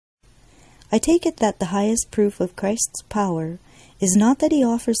I take it that the highest proof of Christ's power is not that he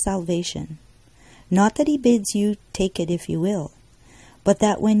offers salvation, not that he bids you take it if you will, but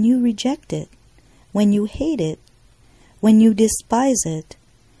that when you reject it, when you hate it, when you despise it,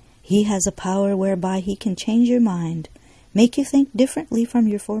 he has a power whereby he can change your mind, make you think differently from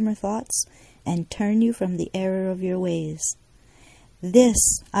your former thoughts, and turn you from the error of your ways.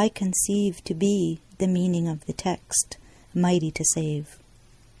 This I conceive to be the meaning of the text, mighty to save.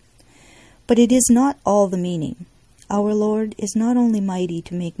 But it is not all the meaning. Our Lord is not only mighty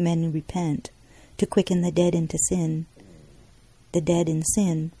to make men repent, to quicken the dead into sin, the dead in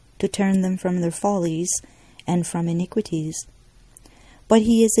sin, to turn them from their follies and from iniquities, but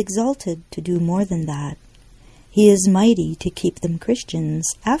he is exalted to do more than that. He is mighty to keep them Christians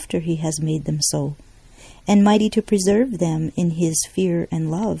after he has made them so, and mighty to preserve them in his fear and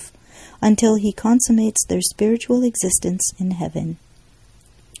love, until he consummates their spiritual existence in heaven.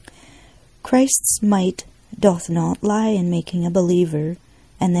 Christ's might doth not lie in making a believer,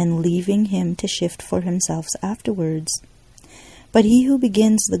 and then leaving him to shift for himself afterwards. But he who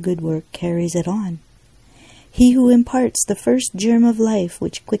begins the good work carries it on. He who imparts the first germ of life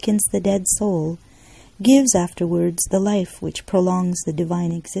which quickens the dead soul, gives afterwards the life which prolongs the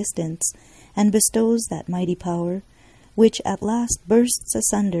divine existence, and bestows that mighty power, which at last bursts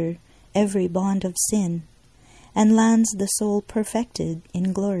asunder every bond of sin, and lands the soul perfected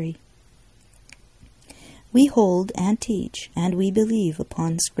in glory. We hold and teach, and we believe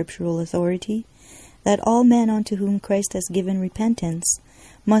upon scriptural authority, that all men unto whom Christ has given repentance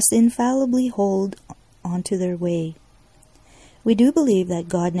must infallibly hold onto their way. We do believe that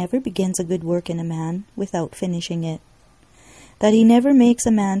God never begins a good work in a man without finishing it, that he never makes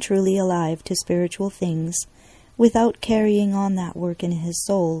a man truly alive to spiritual things without carrying on that work in his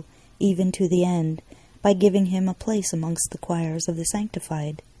soul even to the end, by giving him a place amongst the choirs of the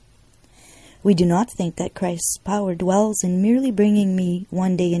sanctified. We do not think that Christ's power dwells in merely bringing me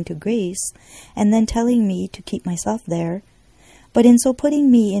one day into grace, and then telling me to keep myself there, but in so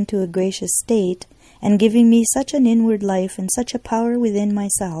putting me into a gracious state, and giving me such an inward life and such a power within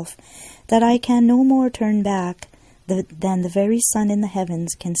myself, that I can no more turn back than the very sun in the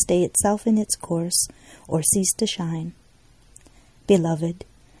heavens can stay itself in its course, or cease to shine. Beloved,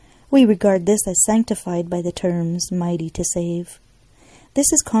 we regard this as sanctified by the terms mighty to save.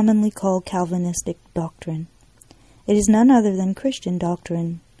 This is commonly called Calvinistic doctrine. It is none other than Christian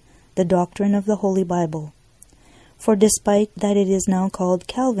doctrine, the doctrine of the Holy Bible. For despite that it is now called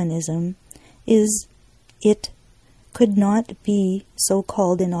Calvinism, it could not be so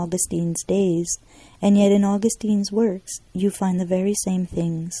called in Augustine's days, and yet in Augustine's works you find the very same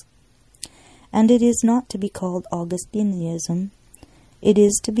things. And it is not to be called Augustinianism, it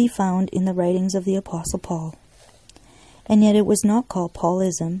is to be found in the writings of the Apostle Paul. And yet it was not called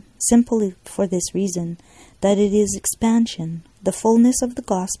Paulism, simply for this reason, that it is expansion, the fullness of the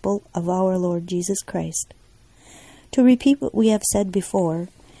gospel of our Lord Jesus Christ. To repeat what we have said before,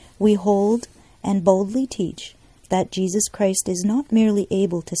 we hold and boldly teach that Jesus Christ is not merely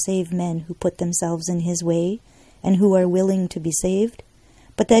able to save men who put themselves in his way and who are willing to be saved,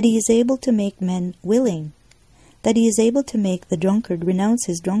 but that he is able to make men willing, that he is able to make the drunkard renounce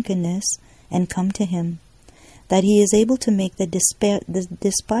his drunkenness and come to him, that he is able to make the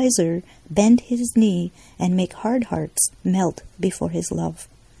despiser bend his knee and make hard hearts melt before his love.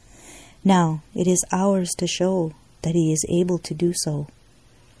 Now it is ours to show that he is able to do so.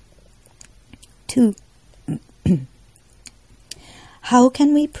 2. How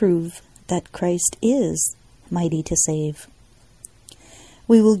can we prove that Christ is mighty to save?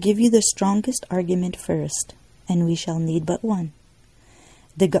 We will give you the strongest argument first, and we shall need but one.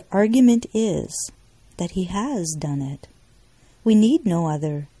 The argument is that he has done it. We need no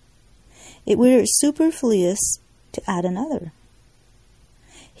other. It were superfluous to add another.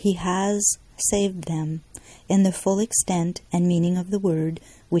 He has saved them in the full extent and meaning of the word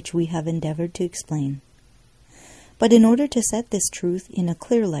which we have endeavored to explain. But in order to set this truth in a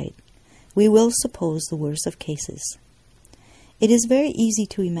clear light, we will suppose the worst of cases. It is very easy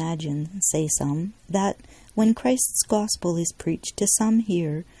to imagine, say some, that when Christ's gospel is preached to some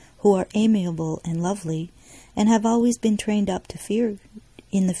here who are amiable and lovely, and have always been trained up to fear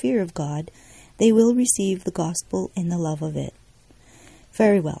in the fear of God, they will receive the gospel in the love of it.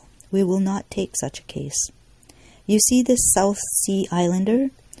 Very well, we will not take such a case. You see this South Sea Islander?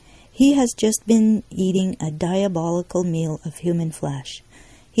 He has just been eating a diabolical meal of human flesh.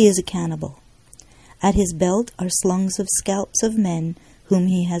 He is a cannibal. At his belt are slungs of scalps of men whom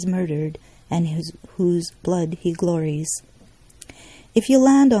he has murdered, and whose blood he glories. If you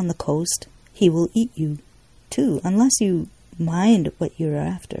land on the coast, he will eat you, too, unless you mind what you are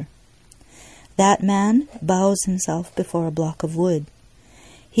after. That man bows himself before a block of wood.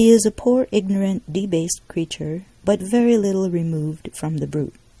 He is a poor, ignorant, debased creature, but very little removed from the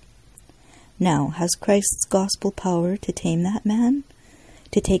brute. Now, has Christ's gospel power to tame that man?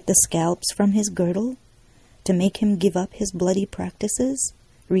 To take the scalps from his girdle? To make him give up his bloody practices,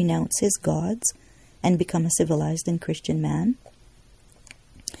 renounce his gods, and become a civilized and Christian man?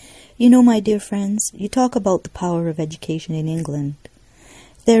 You know, my dear friends, you talk about the power of education in England.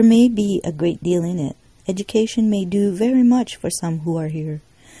 There may be a great deal in it. Education may do very much for some who are here,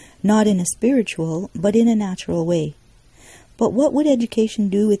 not in a spiritual, but in a natural way. But what would education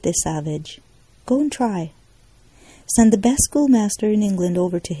do with this savage? Go and try. Send the best schoolmaster in England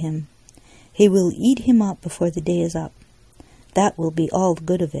over to him. He will eat him up before the day is up. That will be all the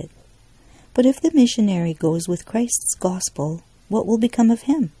good of it. But if the missionary goes with Christ's gospel, what will become of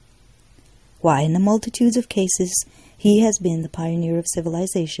him? Why, in the multitudes of cases, he has been the pioneer of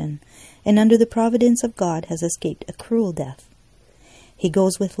civilization, and under the providence of God has escaped a cruel death. He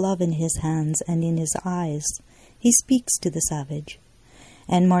goes with love in his hands and in his eyes. He speaks to the savage.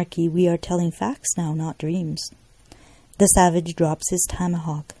 And mark ye, we are telling facts now, not dreams. The savage drops his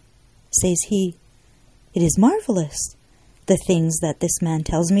tomahawk. Says he, "It is marvelous. The things that this man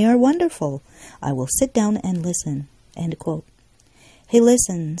tells me are wonderful. I will sit down and listen." End quote. He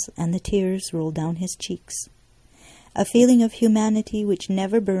listens, and the tears roll down his cheeks. A feeling of humanity which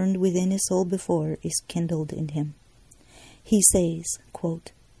never burned within his soul before is kindled in him. He says,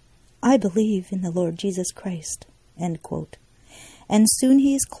 quote, "I believe in the Lord Jesus Christ," end quote. And soon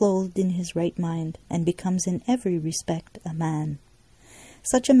he is clothed in his right mind and becomes in every respect a man.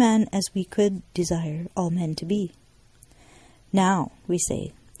 Such a man as we could desire all men to be. Now, we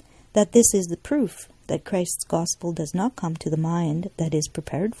say, that this is the proof that Christ's gospel does not come to the mind that is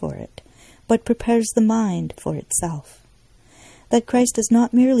prepared for it, but prepares the mind for itself. That Christ does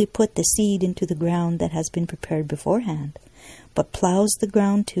not merely put the seed into the ground that has been prepared beforehand, but plows the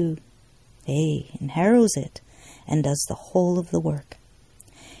ground too, and harrows it, and does the whole of the work.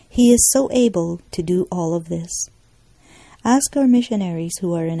 He is so able to do all of this. Ask our missionaries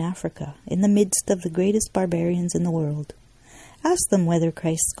who are in Africa, in the midst of the greatest barbarians in the world. Ask them whether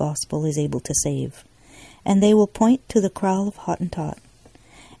Christ's gospel is able to save, and they will point to the kraal of Hottentot,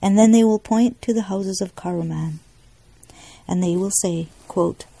 and then they will point to the houses of Karaman, and they will say,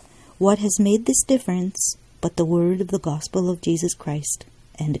 quote, "What has made this difference but the word of the gospel of Jesus Christ?"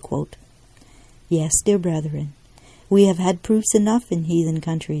 End quote. Yes, dear brethren, we have had proofs enough in heathen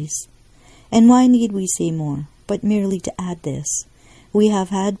countries. And why need we say more, but merely to add this? We have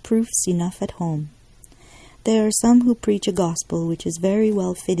had proofs enough at home. There are some who preach a gospel which is very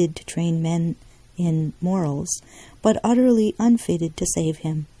well fitted to train men in morals, but utterly unfitted to save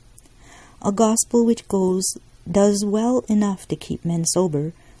him. A gospel which does well enough to keep men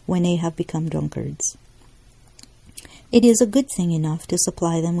sober when they have become drunkards. It is a good thing enough to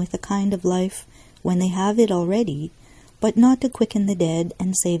supply them with a kind of life when they have it already, but not to quicken the dead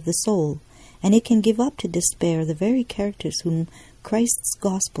and save the soul, and it can give up to despair the very characters whom Christ's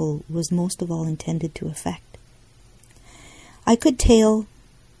gospel was most of all intended to affect. I could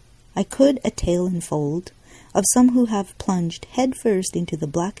a tale unfold of some who have plunged headfirst into the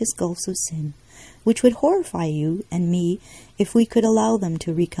blackest gulfs of sin, which would horrify you and me if we could allow them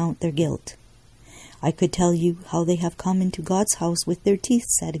to recount their guilt. I could tell you how they have come into God's house with their teeth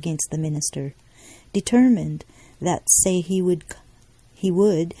set against the minister, determined that say he would,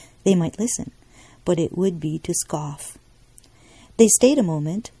 they might listen, but it would be to scoff. They stayed a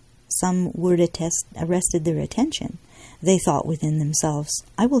moment. Some word arrested their attention. They thought within themselves,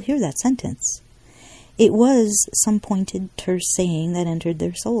 "I will hear that sentence." It was some pointed, terse saying that entered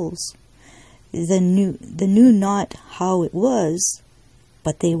their souls. They knew not how it was,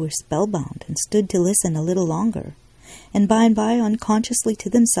 but they were spellbound and stood to listen a little longer. And by, unconsciously to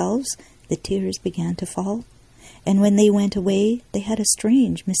themselves, the tears began to fall. And when they went away, they had a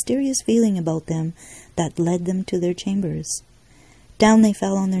strange, mysterious feeling about them that led them to their chambers. Down they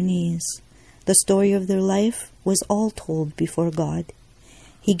fell on their knees. The story of their life was all told before God.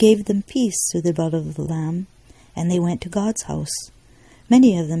 He gave them peace through the blood of the Lamb, and they went to God's house,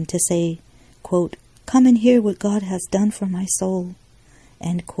 many of them to say, quote, "Come and hear what God has done for my soul,"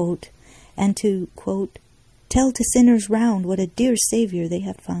 end quote, and to, quote, "tell to sinners round what a dear Saviour they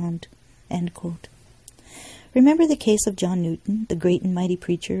have found," end quote. Remember the case of John Newton, the great and mighty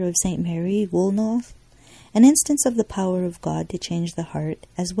preacher of St. Mary, Woolnoth? An instance of the power of God to change the heart,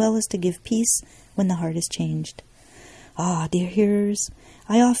 as well as to give peace when the heart is changed. Ah, dear hearers,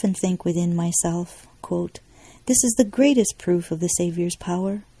 I often think within myself, quote, "This is the greatest proof of the Saviour's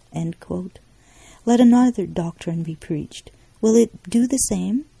power," end quote. Let another doctrine be preached. Will it do the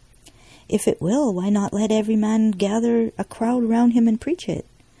same? If it will, why not let every man gather a crowd around him and preach it?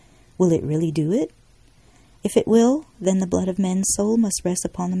 Will it really do it? If it will, then the blood of men's soul must rest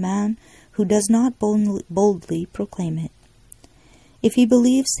upon the man who does not boldly proclaim it. If he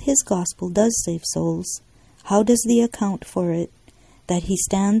believes his gospel does save souls, how does he account for it that he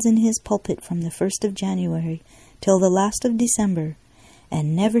stands in his pulpit from the 1st of January till the last of December,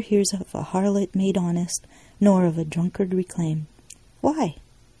 and never hears of a harlot made honest, nor of a drunkard reclaimed? Why?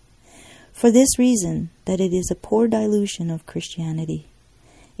 For this reason, that it is a poor dilution of Christianity.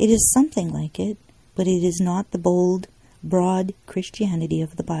 It is something like it, but it is not the bold, broad Christianity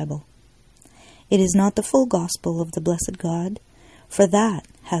of the Bible. It is not the full gospel of the blessed God, for that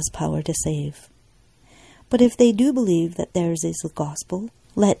has power to save. But if they do believe that theirs is the gospel,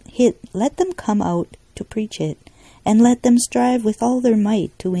 let them come out to preach it, and let them strive with all their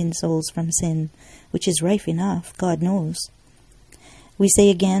might to win souls from sin, which is rife enough, God knows. We say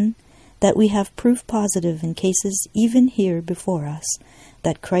again that we have proof positive in cases even here before us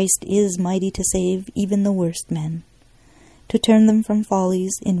that Christ is mighty to save even the worst men, to turn them from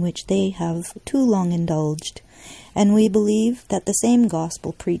follies in which they have too long indulged, and we believe that the same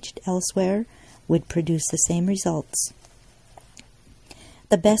gospel preached elsewhere would produce the same results.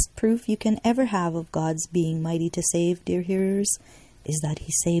 The best proof you can ever have of God's being mighty to save, dear hearers, is that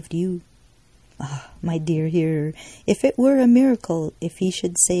he saved you. Ah, my dear hearer, if it were a miracle if he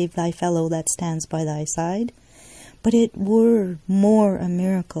should save thy fellow that stands by thy side, but it were more a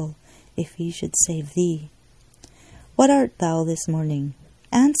miracle if he should save thee. What art thou this morning?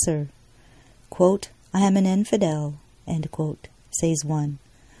 Answer. Quote, I am an infidel, end quote, says one.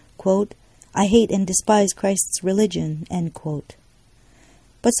 Quote, I hate and despise Christ's religion, end quote.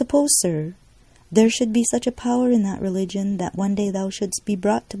 But suppose, sir, there should be such a power in that religion that one day thou shouldst be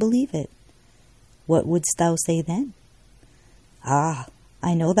brought to believe it. What wouldst thou say then? Ah,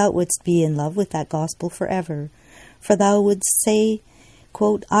 I know thou wouldst be in love with that gospel forever, for thou wouldst say,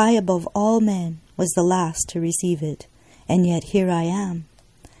 quote, I above all men was the last to receive it, and yet here I am.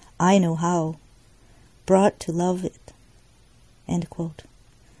 I know how, brought to love it. End quote.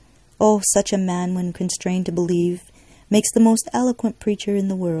 Oh, such a man, when constrained to believe, makes the most eloquent preacher in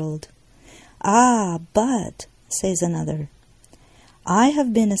the world. Ah, but, says another, I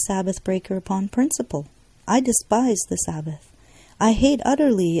have been a Sabbath breaker upon principle. I despise the Sabbath. I hate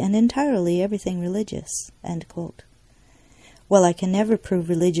utterly and entirely everything religious. End quote. Well, I can never prove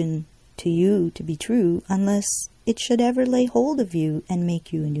religion to you to be true unless it should ever lay hold of you and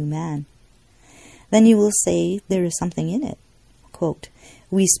make you a new man. Then you will say there is something in it. Quote,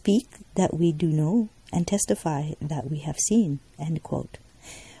 we speak that we do know and testify that we have seen. End quote.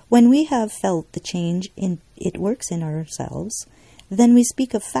 When we have felt the change it works in ourselves, then we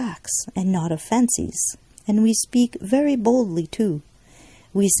speak of facts and not of fancies, and we speak very boldly too.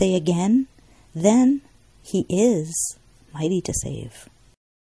 We say again, then he is mighty to save.